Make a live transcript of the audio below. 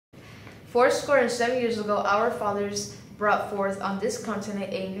407 years ago, our fathers brought forth on this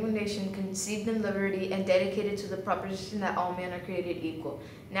continent a new nation conceived in liberty and dedicated to the proposition that all men are created equal.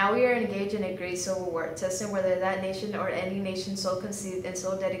 Now we are engaged in a great civil war, testing whether that nation or any nation so conceived and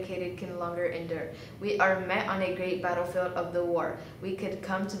so dedicated can longer endure. We are met on a great battlefield of the war. We could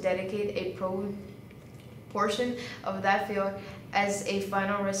come to dedicate a portion of that field as a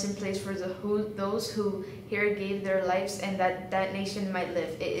final resting place for those who here gave their lives and that nation might live.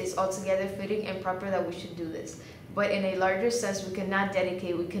 It is altogether fitting and proper that we should do this. But in a larger sense, we cannot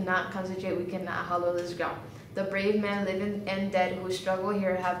dedicate, we cannot concentrate, we cannot hallow this ground. The brave men, living and dead, who struggle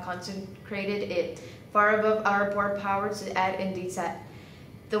here have consecrated it, far above our poor power to add and detract.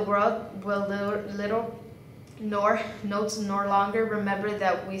 The world will little nor notes nor longer remember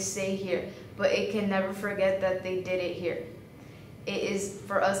that we say here, but it can never forget that they did it here. It is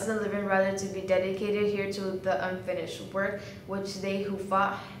for us the living rather to be dedicated here to the unfinished work which they who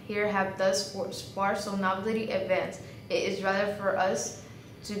fought here have thus far so nobly advanced. It is rather for us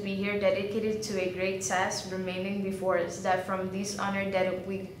to be here dedicated to a great task remaining before us, that from these honored dead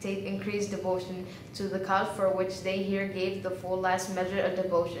we take increased devotion to the cause for which they here gave the full last measure of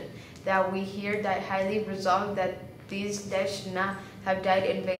devotion, that we here die highly resolved that these dead should not have died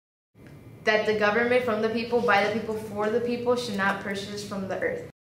in vain, that the government from the people, by the people, for the people should not purchase from the earth.